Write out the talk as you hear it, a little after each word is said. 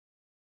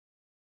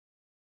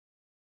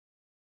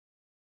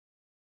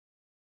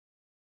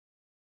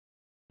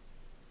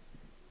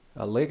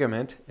A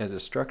ligament is a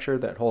structure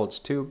that holds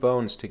two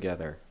bones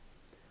together.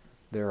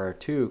 There are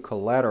two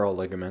collateral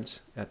ligaments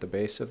at the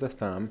base of the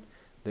thumb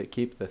that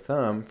keep the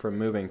thumb from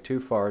moving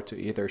too far to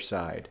either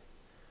side.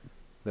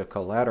 The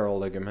collateral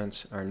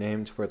ligaments are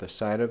named for the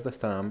side of the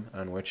thumb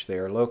on which they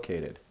are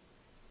located.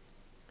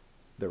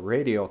 The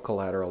radial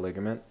collateral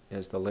ligament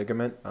is the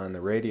ligament on the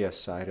radius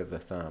side of the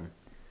thumb.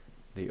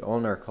 The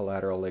ulnar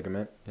collateral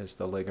ligament is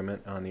the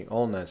ligament on the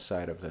ulna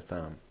side of the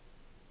thumb.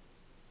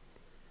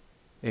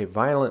 A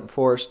violent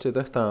force to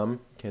the thumb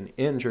can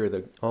injure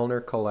the ulnar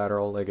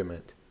collateral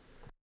ligament.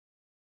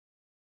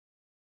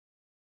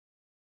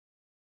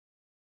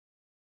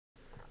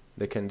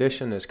 The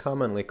condition is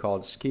commonly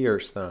called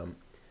skier's thumb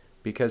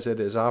because it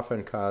is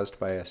often caused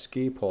by a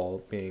ski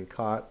pole being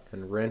caught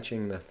and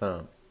wrenching the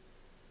thumb.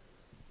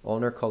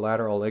 Ulnar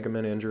collateral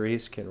ligament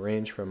injuries can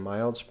range from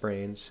mild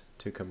sprains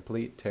to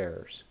complete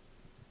tears.